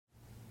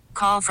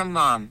call from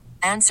mom.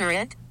 Answer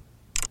it.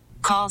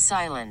 Call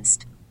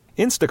silenced.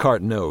 Instacart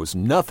knows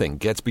nothing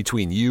gets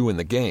between you and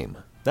the game.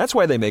 That's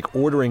why they make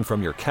ordering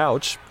from your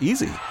couch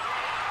easy.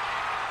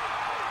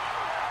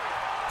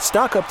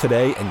 Stock up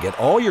today and get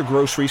all your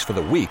groceries for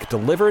the week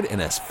delivered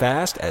in as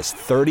fast as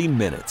 30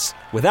 minutes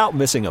without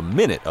missing a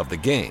minute of the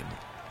game.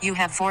 You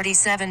have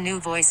 47 new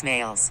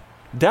voicemails.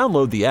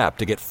 Download the app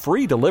to get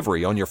free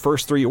delivery on your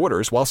first 3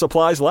 orders while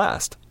supplies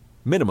last.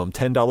 Minimum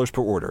 $10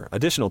 per order.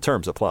 Additional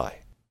terms apply.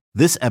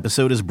 This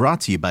episode is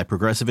brought to you by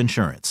Progressive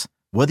Insurance.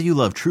 Whether you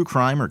love true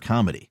crime or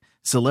comedy,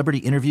 celebrity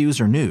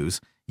interviews or news,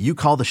 you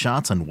call the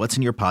shots on what's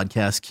in your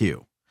podcast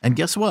queue. And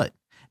guess what?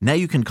 Now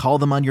you can call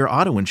them on your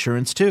auto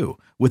insurance too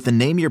with the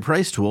Name Your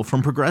Price tool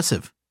from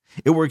Progressive.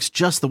 It works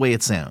just the way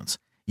it sounds.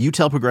 You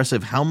tell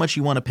Progressive how much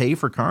you want to pay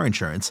for car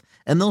insurance,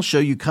 and they'll show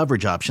you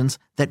coverage options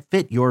that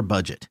fit your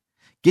budget.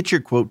 Get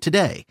your quote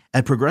today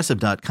at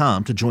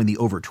Progressive.com to join the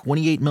over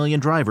 28 million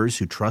drivers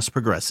who trust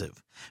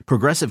Progressive.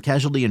 Progressive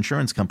Casualty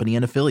Insurance Company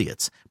and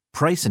Affiliates.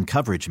 Price and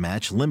coverage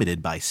match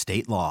limited by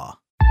state law.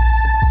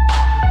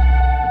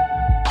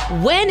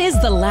 When is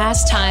the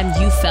last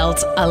time you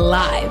felt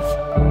alive?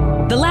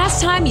 The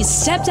last time you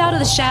stepped out of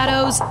the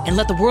shadows and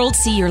let the world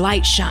see your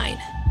light shine?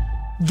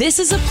 This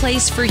is a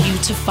place for you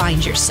to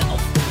find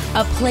yourself,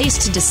 a place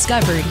to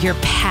discover your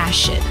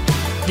passion,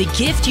 the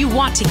gift you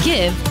want to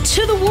give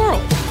to the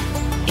world.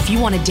 If you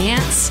want to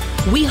dance,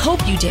 we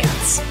hope you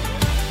dance.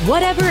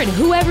 Whatever and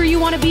whoever you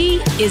want to be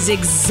is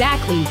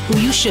exactly who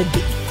you should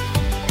be.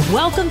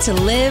 Welcome to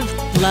Live,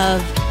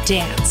 Love,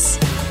 Dance.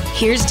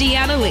 Here's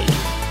Deanna Lee.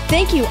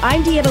 Thank you.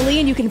 I'm Deanna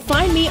Lee, and you can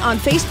find me on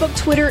Facebook,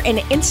 Twitter, and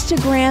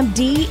Instagram,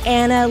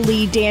 Deanna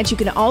Lee Dance. You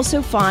can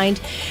also find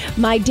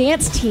my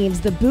dance teams,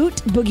 the Boot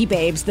Boogie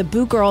Babes, the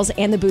Boot Girls,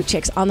 and the Boot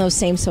Chicks on those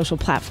same social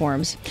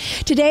platforms.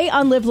 Today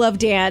on Live, Love,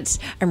 Dance,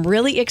 I'm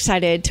really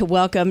excited to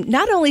welcome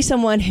not only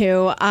someone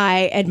who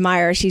I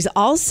admire, she's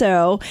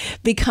also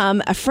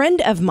become a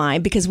friend of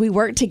mine because we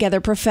work together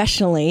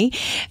professionally.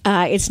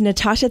 It's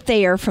Natasha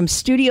Thayer from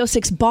Studio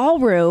 6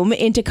 Ballroom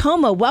in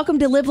Tacoma. Welcome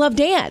to Live, Love,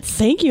 Dance.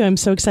 Thank you. I'm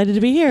so excited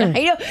to be here.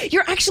 I know.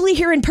 You're actually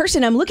here in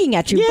person. I'm looking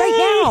at you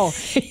right now.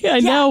 I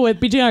know. With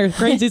between our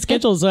crazy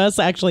schedules, us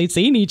actually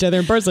seeing each other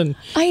in person.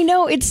 I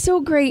know. It's so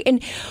great.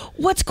 And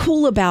what's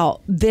cool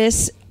about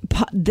this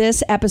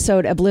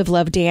episode of Live,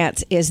 Love,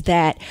 Dance is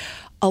that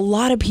a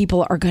lot of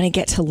people are going to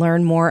get to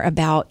learn more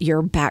about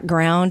your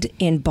background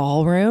in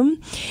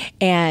ballroom.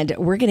 And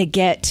we're going to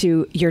get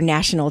to your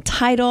national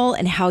title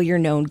and how you're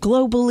known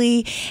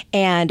globally,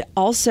 and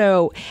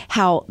also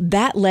how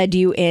that led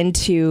you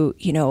into,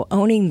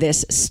 owning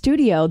this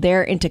studio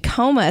there in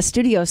Tacoma.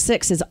 Studio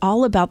 6 is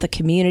all about the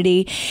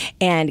community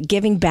and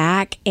giving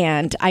back.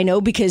 And I know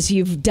because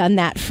you've done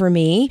that for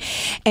me.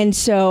 And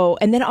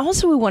then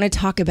also we want to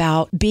talk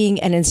about being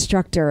an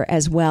instructor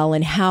as well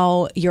and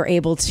how you're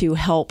able to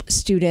help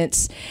students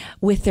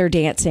with their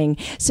dancing.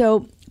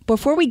 So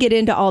before we get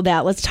into all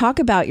that, let's talk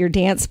about your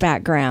dance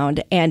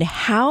background and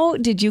how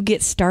did you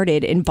get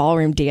started in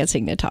ballroom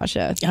dancing,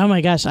 Natasha? Oh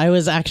my gosh, I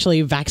was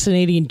actually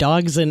vaccinating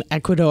dogs in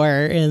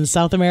Ecuador in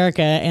South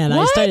America, and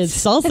I started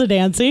salsa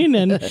dancing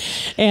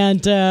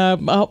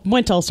and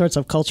went to all sorts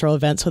of cultural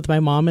events with my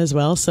mom as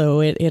well. So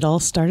it all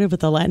started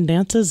with the Latin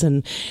dances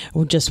and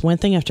just one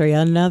thing after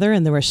another,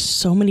 and there were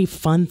so many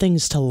fun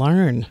things to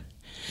learn.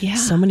 Yeah.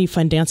 So many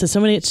fun dances,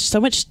 so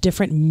much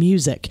different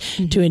music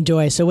to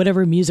enjoy. So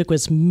whatever music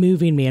was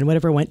moving me and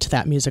whatever went to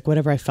that music,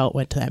 whatever I felt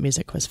went to that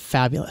music was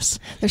fabulous.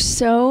 There's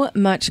so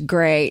much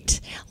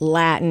great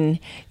Latin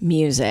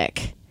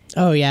music.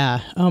 Oh,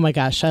 yeah. Oh, my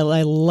gosh. I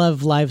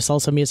love live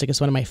salsa music.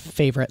 It's one of my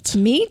favorites.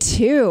 Me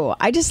too.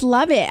 I just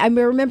love it. I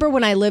remember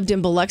when I lived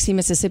in Biloxi,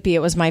 Mississippi, it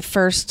was my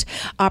first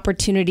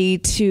opportunity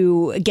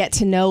to get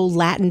to know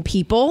Latin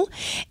people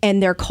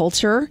and their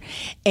culture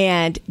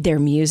and their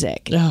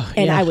music. Oh,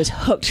 and I was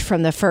hooked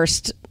from the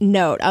first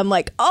note. I'm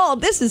like, oh,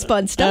 this is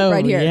fun stuff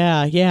right here.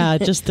 Yeah.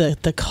 Just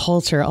the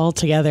culture all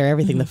together,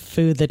 everything, the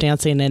food, the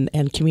dancing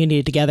and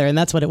community together. And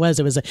that's what it was.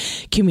 It was a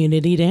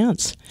community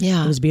dance.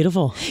 Yeah. It was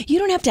beautiful. You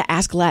don't have to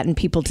ask Latin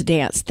people to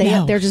dance.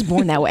 They're just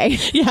born that way.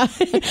 Yeah.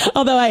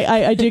 Although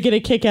I do get a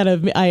kick out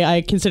of,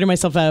 I consider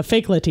myself a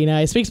fake Latina.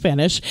 I speak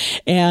Spanish.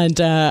 And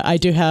I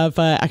do have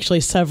actually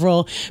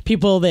several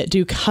people that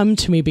do come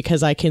to me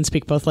because I can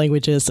speak both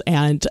languages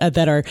and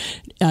that are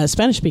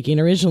Spanish speaking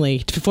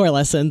originally for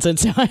lessons. And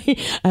so I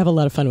have a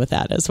lot of fun with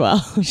that as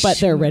well. But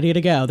They're ready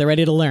to go. They're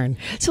ready to learn.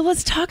 So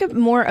let's talk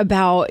more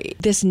about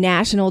this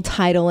national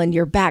title and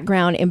your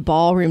background in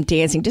ballroom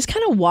dancing. Just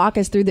kind of walk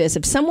us through this.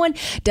 If someone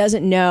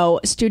doesn't know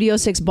Studio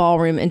 6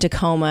 Ballroom in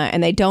Tacoma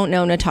and they don't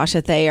know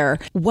Natasha Thayer,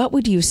 what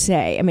would you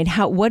say? I mean,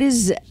 what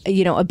is,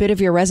 a bit of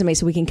your resume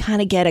so we can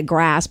kind of get a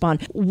grasp on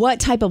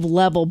what type of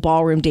level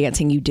ballroom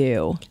dancing you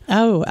do?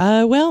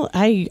 Well,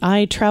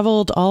 I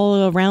traveled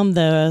all around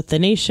the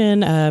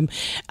nation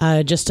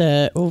just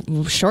a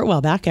short while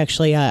back,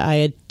 actually. I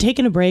had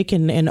taken a break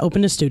and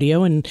opened a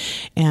studio and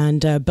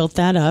built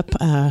that up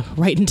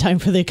right in time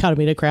for the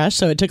economy to crash.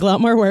 So it took a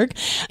lot more work.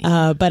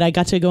 But I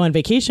got to go on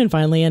vacation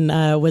finally and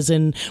was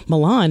in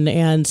Milan,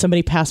 and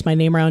somebody pass my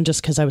name around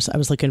just because I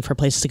was looking for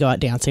places to go out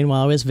dancing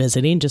while I was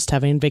visiting, just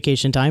having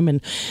vacation time. And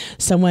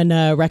someone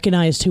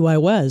recognized who I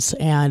was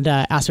and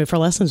asked me for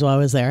lessons while I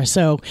was there.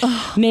 So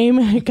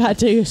name got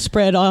to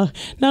spread not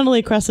only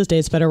across the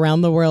States, but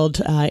around the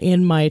world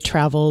in my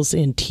travels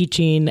in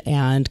teaching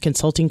and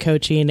consulting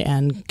coaching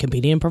and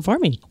competing and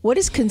performing. What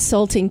is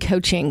consulting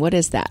coaching? What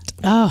is that?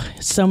 Oh,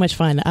 so much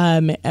fun.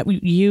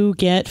 You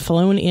get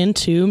flown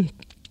into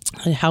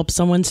help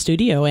someone's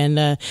studio,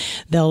 and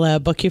they'll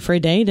book you for a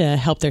day to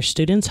help their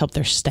students, help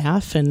their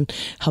staff, and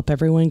help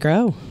everyone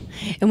grow.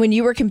 And when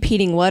you were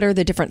competing, what are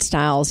the different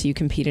styles you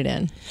competed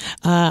in?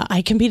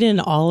 I competed in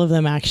all of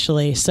them,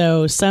 actually.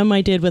 So some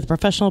I did with a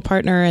professional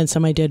partner, and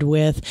some I did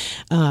with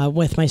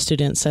my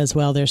students as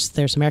well.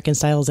 There's American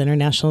styles,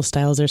 international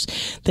styles.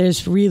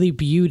 There's really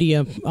beauty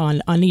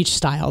on each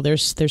style.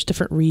 There's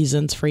different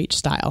reasons for each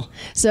style.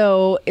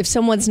 So if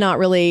someone's not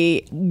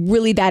really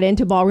that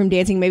into ballroom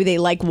dancing, maybe they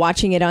like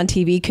watching it on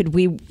TV, could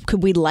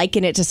we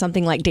liken it to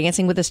something like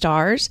Dancing with the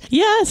Stars?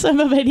 Yeah, some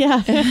of it,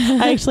 yeah.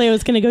 I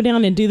was going to go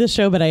down and do the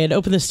show, but I had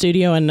opened the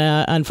studio, and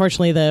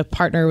unfortunately the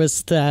partner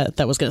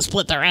that was going to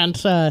split the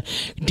rent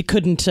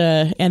couldn't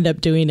end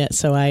up doing it.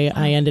 So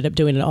I ended up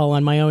doing it all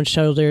on my own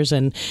shoulders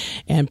and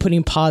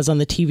putting pause on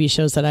the TV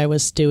shows that I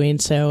was doing.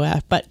 So,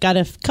 but got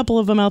a couple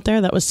of them out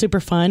there. That was super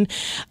fun.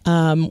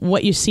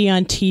 What you see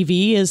on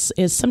TV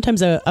is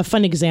sometimes a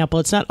fun example.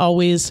 It's not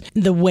always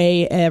the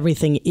way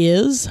everything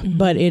is,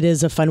 but it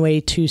is a fun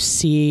way to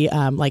see,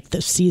 like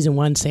the season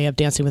 1, say, of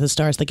Dancing with the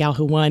Stars, the gal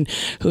who won,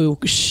 who,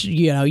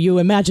 you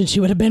imagine she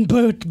would have been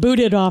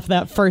booted off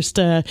that first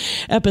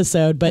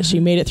episode, but she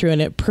made it through,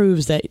 and it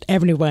proves that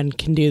everyone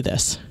can do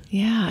this.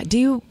 Yeah. Do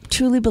you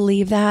truly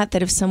believe that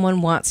if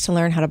someone wants to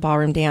learn how to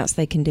ballroom dance,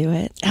 they can do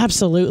it?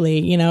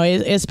 Absolutely.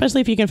 Especially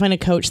if you can find a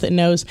coach that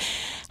knows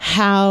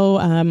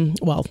how,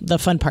 the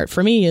fun part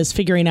for me is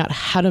figuring out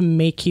how to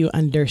make you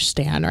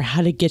understand, or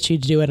how to get you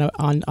to do it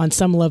on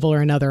some level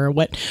or another, or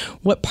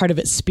what part of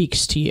it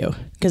speaks to you,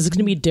 because it's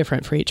going to be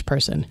different for each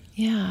person.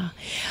 Yeah.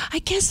 I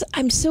guess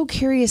I'm so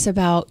curious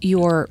about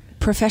your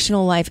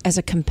professional life as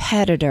a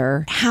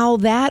competitor, how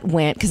that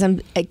went, because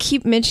I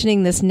keep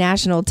mentioning this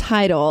national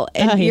title,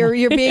 and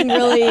you're being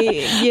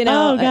really,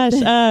 Oh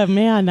gosh,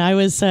 man, I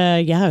was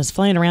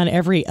flying around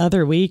every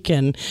other week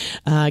and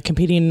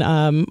competing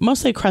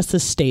mostly across the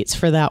States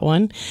for that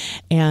one,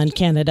 and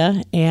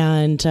Canada,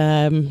 and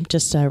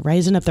just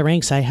rising up the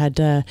ranks. I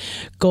had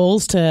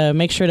goals to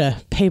make sure to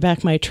pay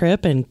back my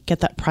trip and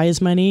get that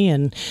prize money,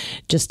 and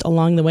just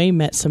along the way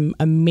met some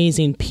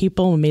amazing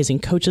people, amazing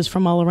coaches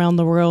from all around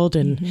the world,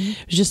 and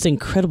it was just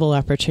incredible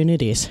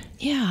opportunities.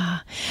 Yeah.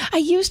 I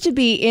used to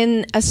be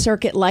in a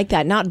circuit like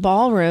that, not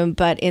ballroom,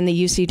 but in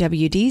the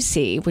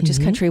UCWDC, which is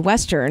country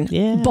western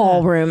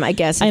ballroom, I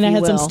guess. And I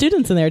had some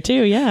students in there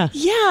too. Yeah.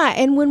 Yeah.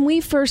 And when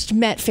we first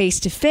met face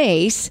to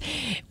face,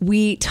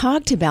 we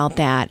talked about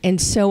that. And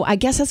so I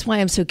guess that's why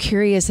I'm so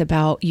curious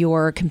about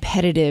your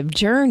competitive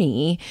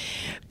journey,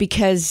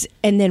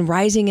 and then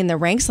rising in the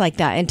ranks like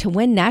that and to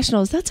win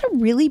nationals, that's a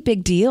really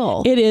big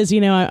deal. It is.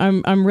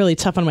 I'm really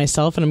tough on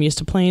myself, and I'm used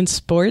to playing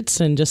sports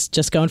and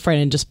just going for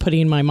it and just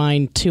putting my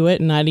mind to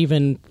it and not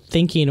even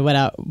thinking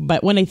about.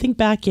 But when I think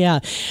back,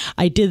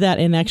 I did that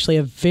in actually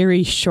a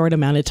very short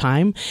amount of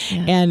time.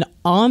 Yeah. And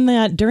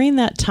during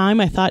that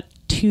time, I thought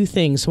two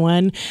things.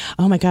 One,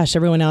 oh my gosh,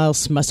 everyone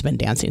else must have been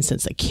dancing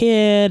since a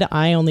kid.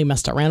 I only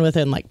messed around with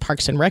it in like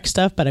Parks and Rec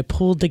stuff, but I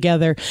pulled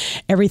together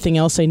everything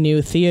else I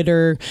knew: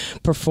 theater,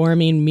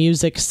 performing,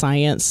 music,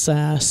 science,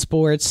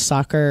 sports,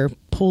 soccer,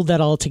 pulled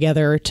that all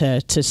together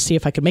to see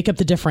if I could make up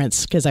the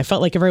difference, because I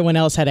felt like everyone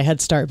else had a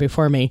head start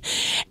before me.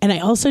 And I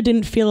also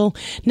didn't feel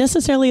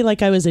necessarily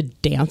like I was a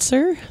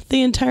dancer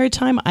the entire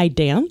time. I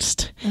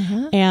danced.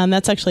 And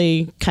that's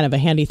actually kind of a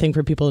handy thing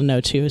for people to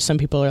know too. Some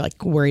people are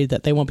like worried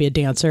that they won't be a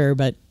dancer,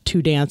 but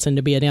to dance and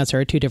to be a dancer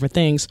are two different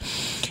things.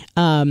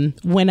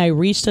 When I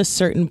reached a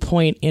certain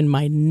point in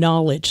my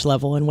knowledge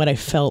level and what I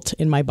felt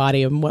in my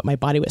body and what my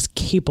body was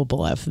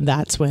capable of,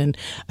 that's when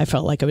I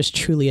felt like I was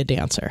truly a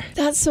dancer.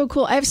 That's so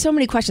cool. I have so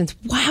many questions.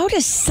 How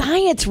does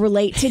science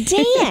relate to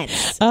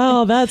dance?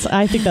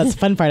 I think that's the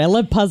fun part. I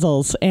love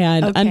puzzles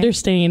and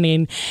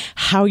understanding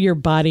how your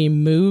body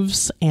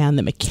moves and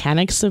the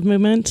mechanics of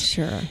movement.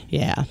 Sure.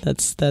 Yeah,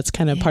 that's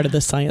kind of part of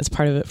the science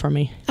part of it for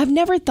me. I've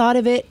never thought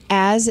of it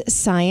as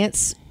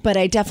science, but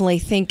I definitely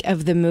think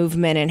of the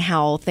movement and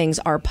how things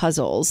are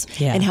puzzles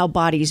and how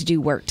bodies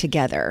do work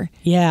together.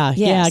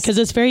 Yeah, because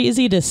it's very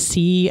easy to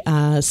see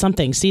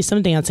see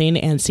some dancing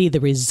and see the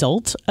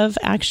result of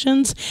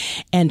actions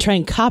and try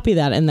and copy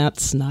that. And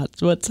that's not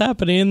what's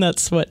happening.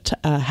 That's what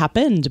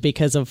happened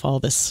because of all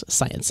this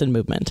science and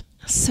movement.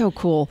 So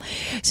cool.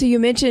 So you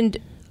mentioned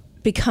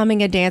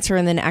becoming a dancer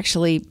and then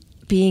actually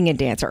being a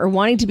dancer, or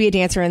wanting to be a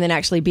dancer and then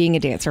actually being a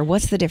dancer.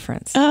 What's the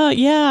difference?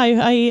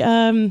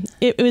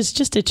 It was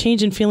just a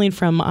change in feeling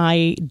from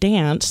I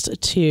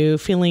danced to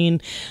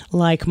feeling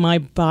like my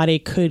body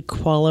could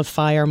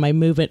qualify, or my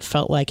movement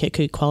felt like it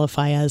could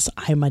qualify as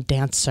I'm a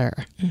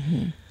dancer.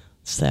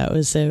 So it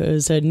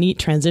was a neat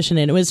transition,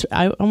 and it was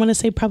I want to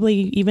say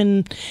probably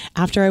even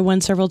after I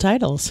won several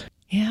titles.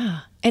 Yeah.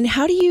 And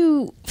how do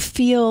you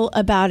feel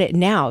about it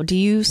now? Do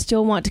you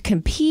still want to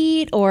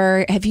compete,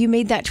 or have you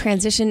made that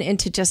transition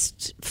into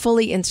just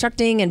fully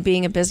instructing and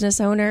being a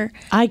business owner?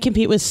 I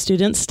compete with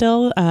students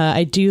still.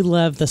 I do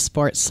love the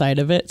sports side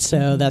of it.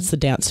 So that's the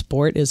dance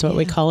sport is what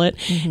we call it.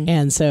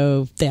 And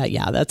so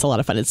that's a lot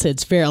of fun.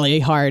 It's fairly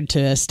hard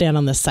to stand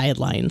on the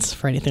sidelines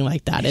for anything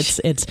like that.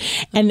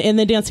 And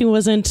the dancing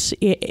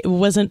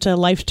wasn't a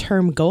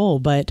life-term goal,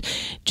 but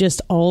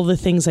just all the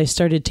things I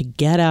started to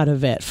get out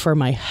of it for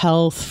my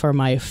health, for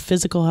my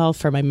physical health,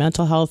 for my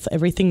mental health,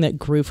 everything that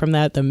grew from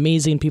that, the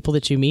amazing people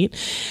that you meet,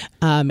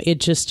 it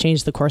just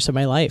changed the course of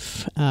my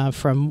life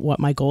from what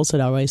my goals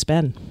had always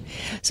been.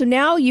 So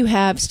now you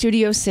have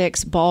Studio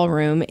 6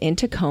 Ballroom in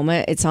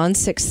Tacoma. It's on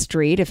 6th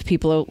Street if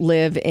people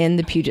live in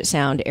the Puget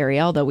Sound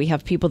area, although we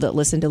have people that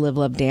listen to Live,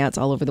 Love, Dance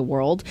all over the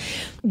world.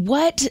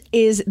 What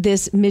is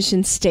this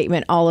mission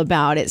statement all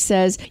about? It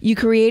says you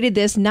created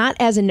this not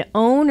as an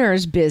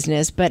owner's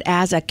business, but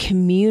as a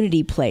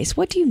community place.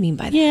 What do you mean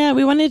by that? Yeah,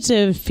 we wanted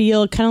to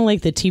feel kind of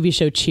like the TV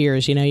show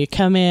Cheers. You know, you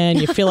come in,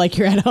 you feel like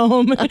you're at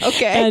home.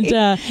 Okay.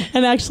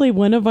 And actually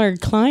one of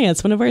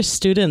our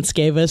students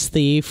gave us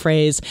the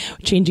phrase,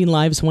 changing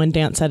lives one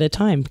dance at a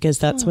time, because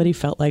that's what he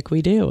felt like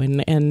we do.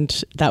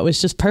 And that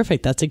was just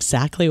perfect. That's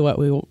exactly what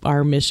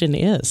our mission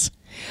is.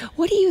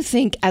 What do you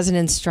think as an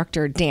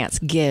instructor dance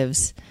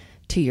gives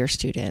to your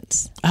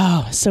students?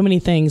 Oh, so many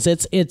things.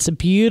 It's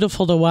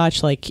beautiful to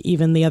watch. Like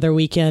even the other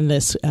weekend,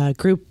 this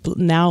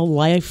now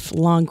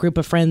lifelong group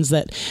of friends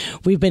that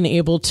we've been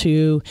able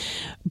to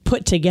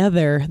put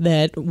together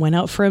that went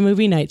out for a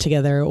movie night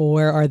together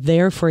or are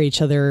there for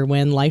each other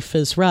when life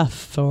is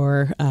rough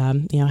or,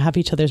 have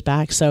each other's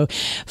back. So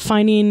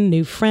finding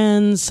new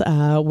friends,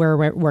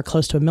 we're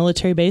close to a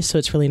military base, so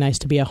it's really nice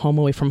to be a home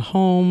away from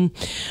home.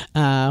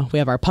 We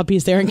have our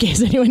puppies there in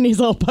case anyone needs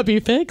a little puppy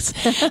fix.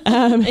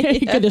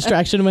 Good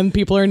distraction when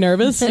people are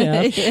nervous.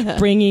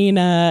 Bringing,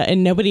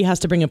 and nobody has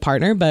to bring a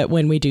partner, but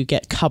when we do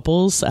get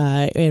couples,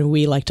 and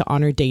we like to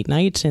honor date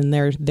night and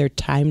their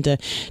time to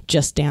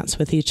just dance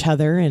with each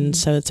other. And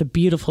so it's a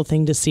beautiful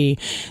thing to see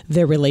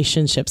their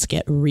relationships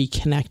get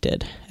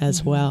reconnected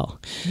as well.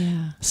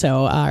 Yeah.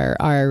 So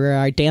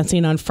our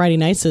dancing on Friday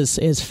nights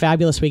is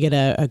fabulous. We get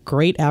a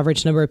great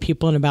average number of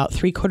people, and about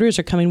 3/4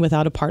 are coming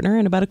without a partner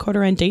and about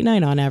 1/4 on date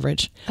night on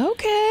average.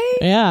 Okay.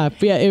 Yeah,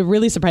 it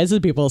really surprises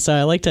people. So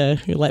I like to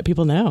let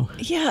people know.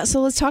 Yeah.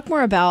 So let's talk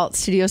more about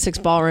Studio 6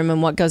 Ballroom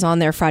and what goes on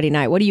there Friday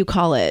night. What do you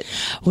call it?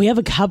 We have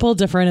a couple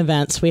different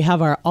events. We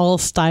have our all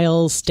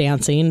styles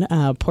dancing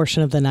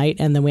portion of the night,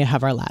 and then we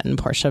have our Latin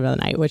portion of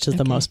the night, which is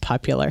the most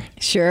popular.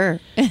 Sure.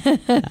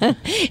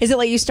 Is it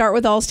like you start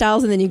with all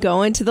styles and then you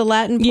go into the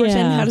Latin portion?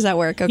 Yeah. How does that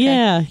work?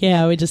 Okay.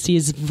 Yeah. We just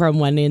use from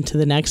one into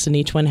the next, and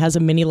each one has a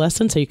mini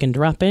lesson, so you can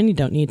drop in. You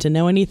don't need to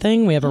know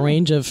anything. We have a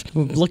range of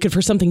looking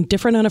for something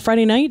different on a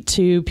Friday night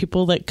to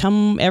people that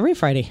come every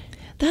Friday.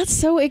 That's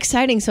so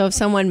exciting. So if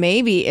someone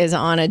maybe is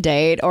on a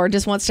date or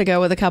just wants to go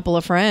with a couple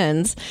of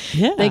friends,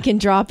 they can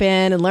drop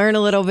in and learn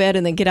a little bit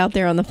and then get out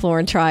there on the floor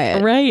and try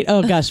it. Right.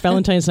 Oh gosh,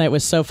 Valentine's night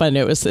was so fun.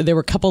 There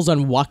were couples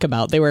on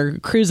walkabout. They were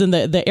cruising.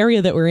 The area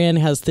that we're in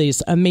has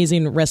these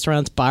amazing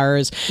restaurants,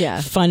 bars,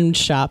 fun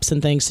shops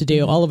and things to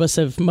do.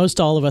 Most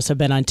all of us have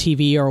been on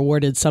TV or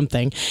awarded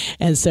something.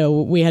 And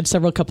so we had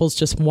several couples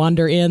just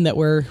wander in that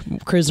were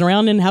cruising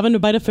around and having a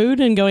bite of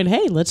food and going,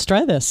 hey, let's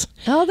try this.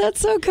 Oh,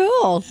 that's so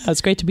cool. It's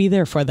great to be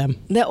there for them.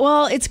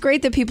 It's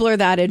great that people are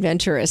that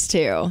adventurous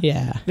too.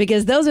 Yeah.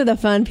 Because those are the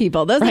fun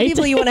people. Those are the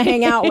people you want to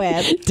hang out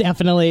with.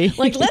 Definitely.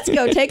 Like, let's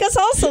go take a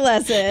salsa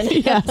lesson.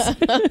 Yes.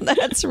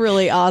 That's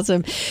really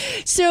awesome.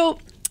 So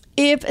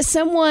if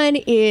someone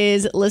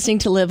is listening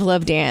to Live,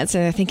 Love, Dance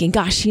and they're thinking,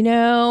 gosh,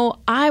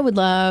 I would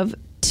love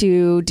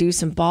to do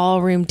some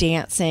ballroom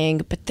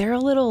dancing, but they're a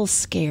little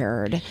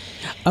scared.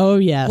 Oh,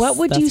 yes. What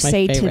would you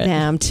say to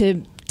them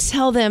to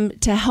tell them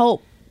to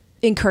help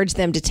encourage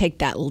them to take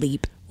that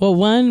leap?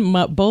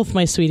 Well, both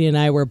my sweetie and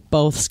I were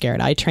both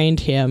scared. I trained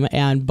him,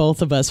 and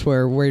both of us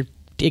were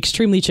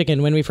extremely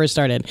chicken when we first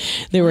started.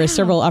 There were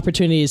several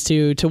opportunities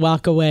to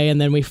walk away, and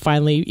then we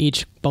finally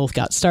both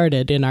got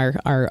started in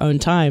our own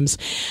times.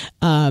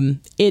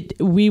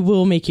 We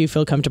will make you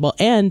feel comfortable.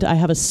 And I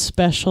have a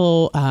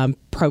special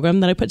program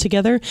that I put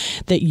together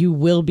that you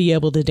will be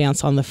able to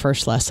dance on the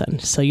first lesson.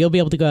 So you'll be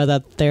able to go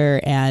out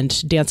there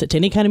and dance it to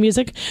any kind of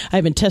music. I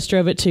even test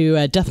drove it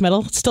to death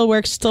metal. It still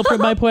works, still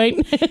proved my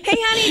point. Hey,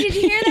 honey, did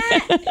you hear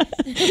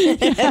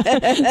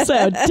that?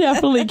 So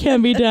definitely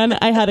can be done.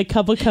 I had a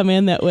couple come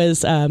in that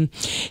was,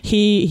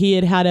 he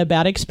had a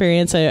bad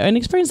experience, an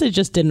experience that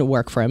just didn't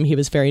work for him. He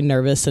was very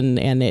nervous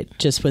and it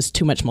just was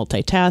too much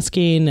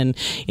multitasking and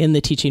in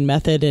the teaching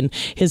method. And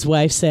his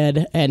wife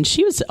said, and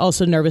she was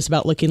also nervous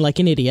about looking like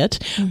an idiot,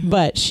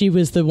 but she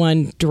was the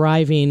one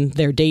driving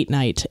their date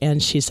night.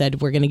 And she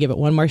said, we're going to give it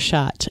one more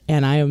shot.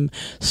 And I am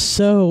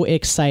so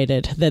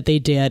excited that they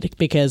did,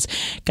 because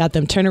got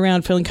them turned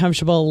around, feeling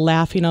comfortable,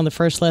 laughing on the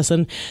first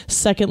lesson.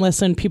 Second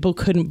lesson, people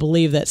couldn't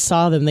believe that,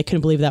 saw them. They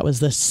couldn't believe that was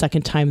the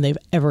second time they've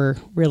ever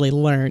really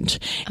learned.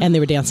 And they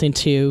were dancing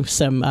to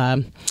some,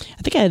 I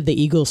think I had the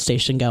Eagle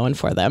station going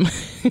for them.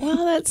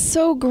 Wow, that's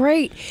so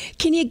great.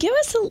 Can you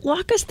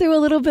walk us through a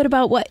little bit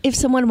about what if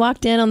someone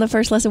walked in on the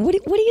first lesson? What are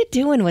you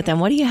doing with them?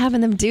 What are you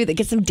having them do that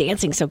gets them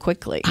dancing so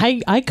quickly?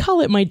 I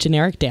call it my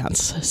generic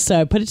dance.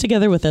 So I put it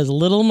together with as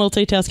little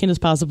multitasking as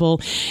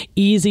possible,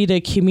 easy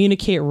to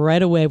communicate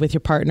right away with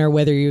your partner,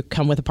 whether you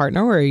come with a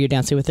partner or you're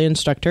dancing with the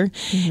instructor.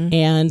 Mm-hmm.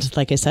 And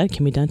like I said, it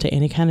can be done to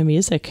any kind of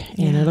music,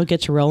 and it'll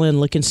get you rolling,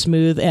 looking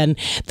smooth. And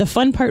the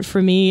fun part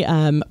for me,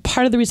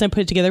 part of the reason I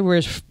put it together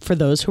was for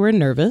those who are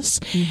nervous.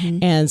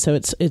 Mm-hmm. And so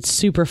it's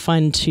super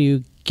fun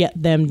to get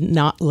them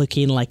not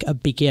looking like a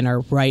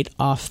beginner right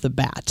off the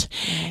bat.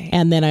 Right.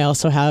 And then I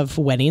also have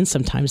weddings.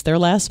 Sometimes they're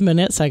last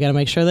minute, so I got to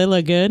make sure they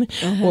look good.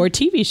 Uh-huh. Or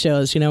TV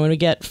shows, when we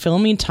get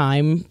filming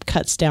time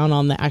cuts down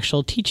on the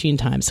actual teaching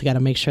time. So I got to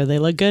make sure they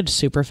look good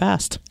super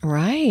fast.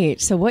 Right.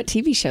 So what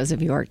TV shows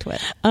have you worked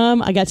with?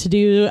 I got to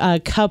do a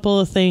couple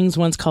of things.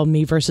 One's called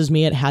Me Versus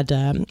Me. It had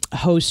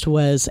host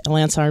was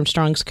Lance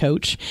Armstrong's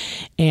coach,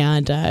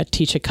 and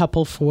teach a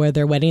couple for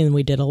their wedding. And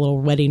we did a little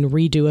wedding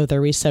redo of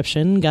their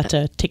reception. Got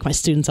to take my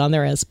students on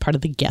there as part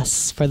of the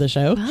guests for the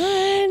show.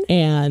 Fun.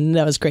 And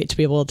that was great to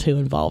be able to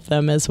involve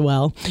them as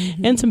well.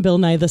 Mm-hmm. And some Bill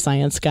Nye the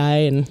Science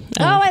Guy and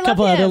a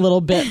couple other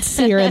little bits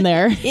here and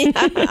there.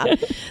 Yeah.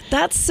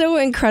 That's so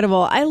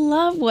incredible. I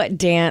love what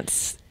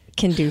dance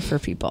can do for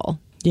people.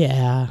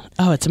 Yeah.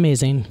 Oh, it's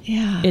amazing.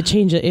 Yeah.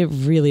 It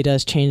really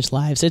does change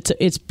lives.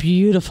 It's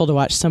beautiful to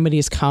watch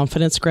somebody's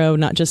confidence grow,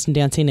 not just in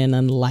dancing and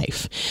in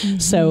life. Mm-hmm.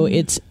 So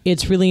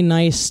it's really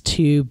nice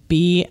to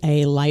be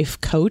a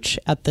life coach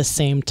at the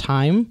same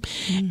time,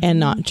 and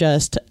not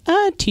just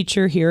a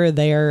teacher here or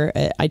there.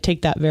 I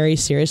take that very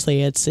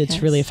seriously. It's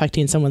really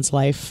affecting someone's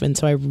life, and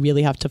so I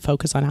really have to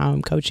focus on how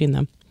I'm coaching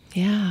them.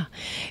 Yeah,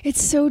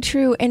 it's so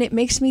true. And it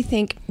makes me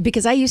think,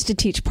 because I used to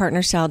teach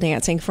partner style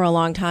dancing for a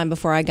long time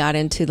before I got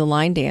into the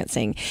line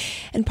dancing.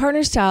 And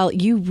partner style,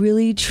 you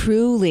really,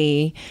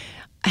 truly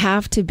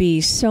have to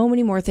be so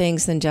many more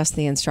things than just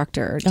the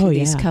instructor to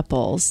these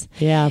couples.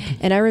 Yeah.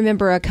 And I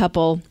remember a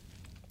couple,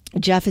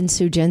 Jeff and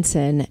Sue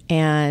Jensen,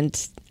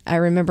 and I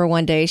remember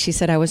one day she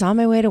said, I was on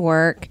my way to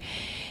work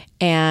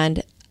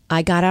and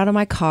I got out of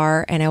my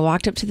car and I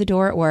walked up to the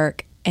door at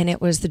work, and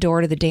it was the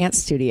door to the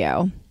dance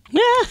studio.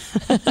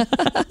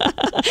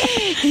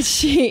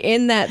 She,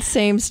 in that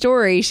same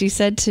story, she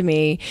said to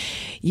me,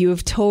 you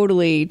have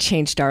totally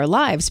changed our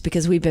lives,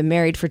 because we've been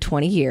married for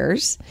 20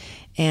 years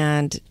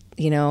and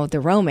the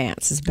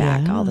romance is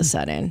back all of a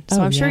sudden.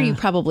 So I'm sure you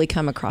probably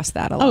come across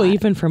that a lot. Oh,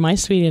 even for my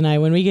sweetie and I,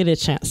 when we get a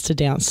chance to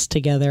dance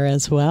together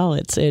as well,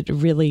 it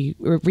really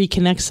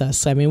reconnects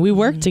us. I mean, we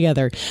work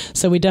together,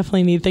 so we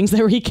definitely need things that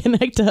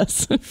reconnect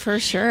us. For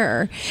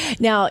sure.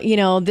 Now,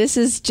 this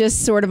is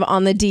just sort of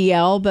on the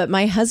DL, but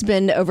my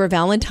husband, over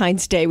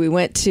Valentine's Day, we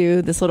went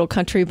to this little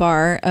country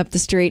bar up the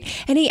street,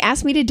 and he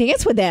asked me to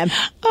dance with him.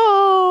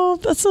 Oh,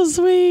 that's so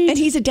sweet. And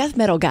he's a death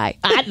metal guy.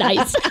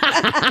 Nice.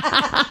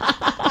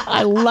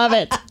 I love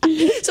it.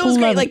 So it was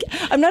great. Like,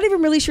 I'm not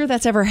even really sure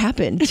that's ever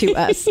happened to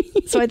us.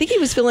 So I think he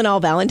was feeling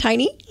all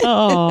Valentine-y.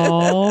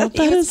 Oh,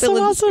 that is so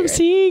awesome.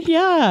 See,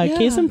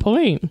 case in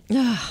point.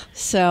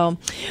 So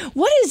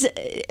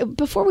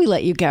before we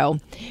let you go,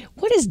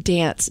 what has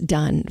dance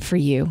done for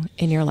you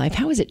in your life?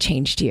 How has it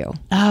changed you?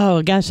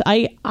 Oh, gosh.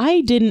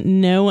 I didn't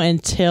know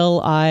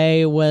until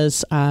I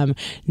was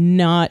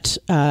not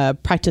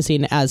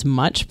practicing as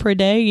much per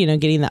day,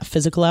 getting that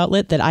physical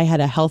outlet, that I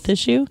had a health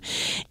issue.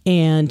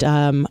 And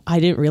I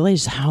didn't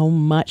realize how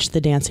much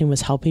the dancing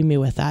was helping me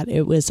with that.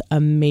 It was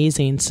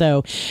amazing.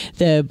 So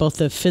both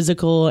the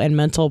physical and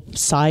mental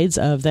sides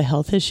of the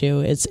health issue,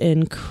 it's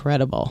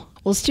incredible.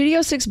 Well,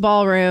 Studio 6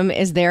 Ballroom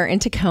is there in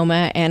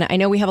Tacoma, and I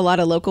know we have a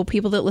lot of local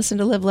people that listen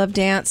to Live, Love,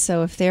 Dance,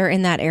 so if they're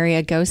in that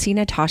area, go see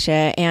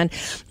Natasha. And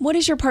what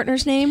is your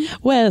partner's name?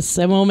 Wes,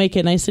 and we'll make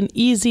it nice and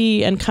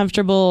easy and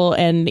comfortable.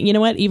 And you know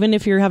what? Even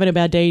if you're having a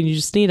bad day and you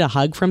just need a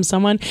hug from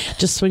someone,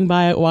 just swing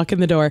by, walk in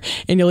the door,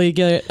 and you'll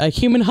get a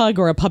human hug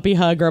or a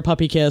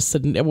puppy kiss,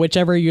 and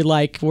whichever you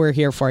like, we're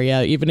here for you,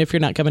 even if you're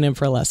not coming in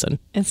for a lesson.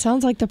 It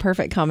sounds like the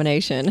perfect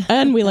combination.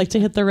 And we like to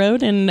hit the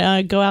road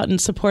and go out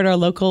and support our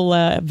local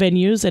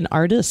venues and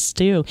artists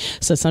too.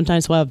 So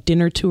sometimes we'll have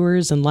dinner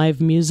tours and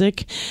live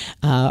music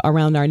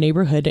around our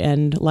neighborhood,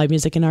 and live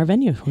music in our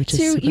venue, which is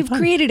super you've fun.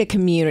 Created a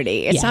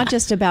community. It's not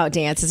just about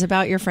dance. It's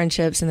about your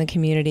friendships and the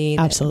community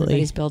that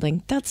everybody's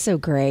building. That's so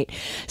great.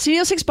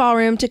 Studio 6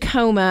 Ballroom,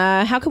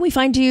 Tacoma. How can we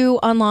find you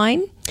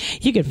online?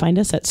 You can find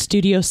us at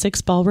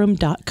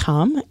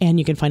studio6ballroom.com, and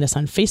you can find us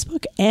on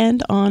Facebook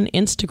and on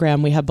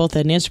Instagram. We have both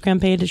an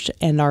Instagram page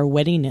and our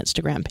wedding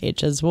Instagram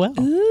page as well.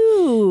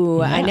 Ooh,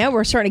 yeah. I know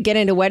we're starting to get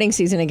into wedding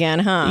season again,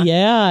 huh?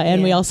 Yeah,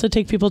 and we also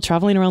take people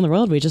traveling around the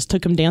world. We just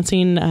took them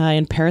dancing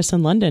in Paris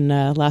and London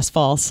last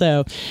fall.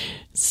 So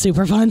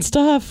Super fun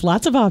stuff.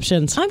 Lots of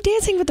options. I'm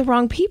dancing with the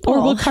wrong people.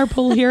 Or we'll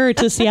carpool here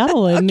to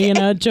Seattle and,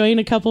 join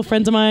a couple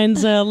friends of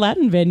mine's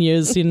Latin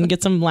venues and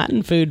get some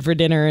Latin food for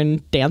dinner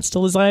and dance to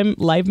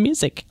live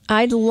music.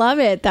 I'd love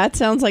it. That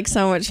sounds like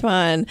so much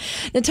fun.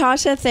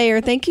 Natasha, Thayer,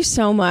 thank you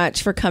so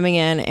much for coming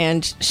in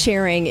and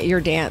sharing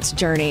your dance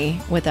journey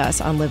with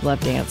us on Live, Love,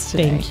 Dance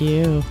today. Thank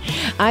you.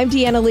 I'm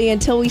Deanna Lee.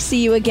 Until we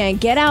see you again,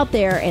 get out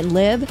there and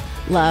live,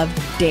 love,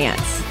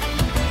 dance.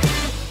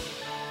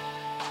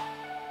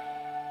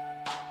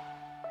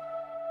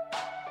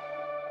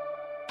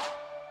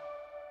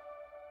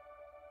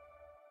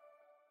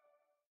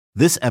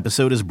 This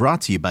episode is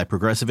brought to you by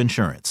Progressive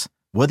Insurance.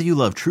 Whether you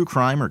love true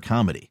crime or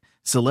comedy,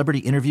 celebrity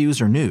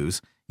interviews or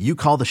news, you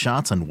call the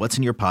shots on what's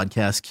in your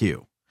podcast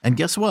queue. And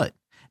guess what?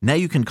 Now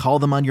you can call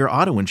them on your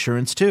auto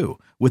insurance too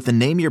with the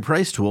Name Your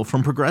Price tool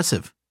from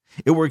Progressive.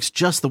 It works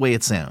just the way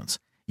it sounds.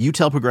 You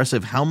tell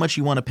Progressive how much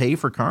you want to pay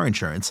for car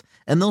insurance,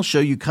 and they'll show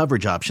you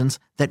coverage options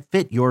that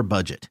fit your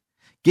budget.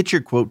 Get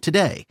your quote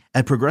today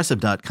at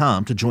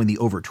Progressive.com to join the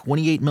over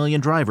 28 million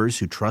drivers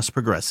who trust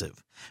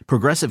Progressive.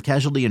 Progressive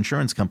Casualty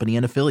Insurance Company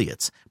and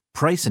Affiliates.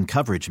 Price and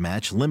coverage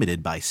match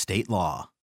limited by state law.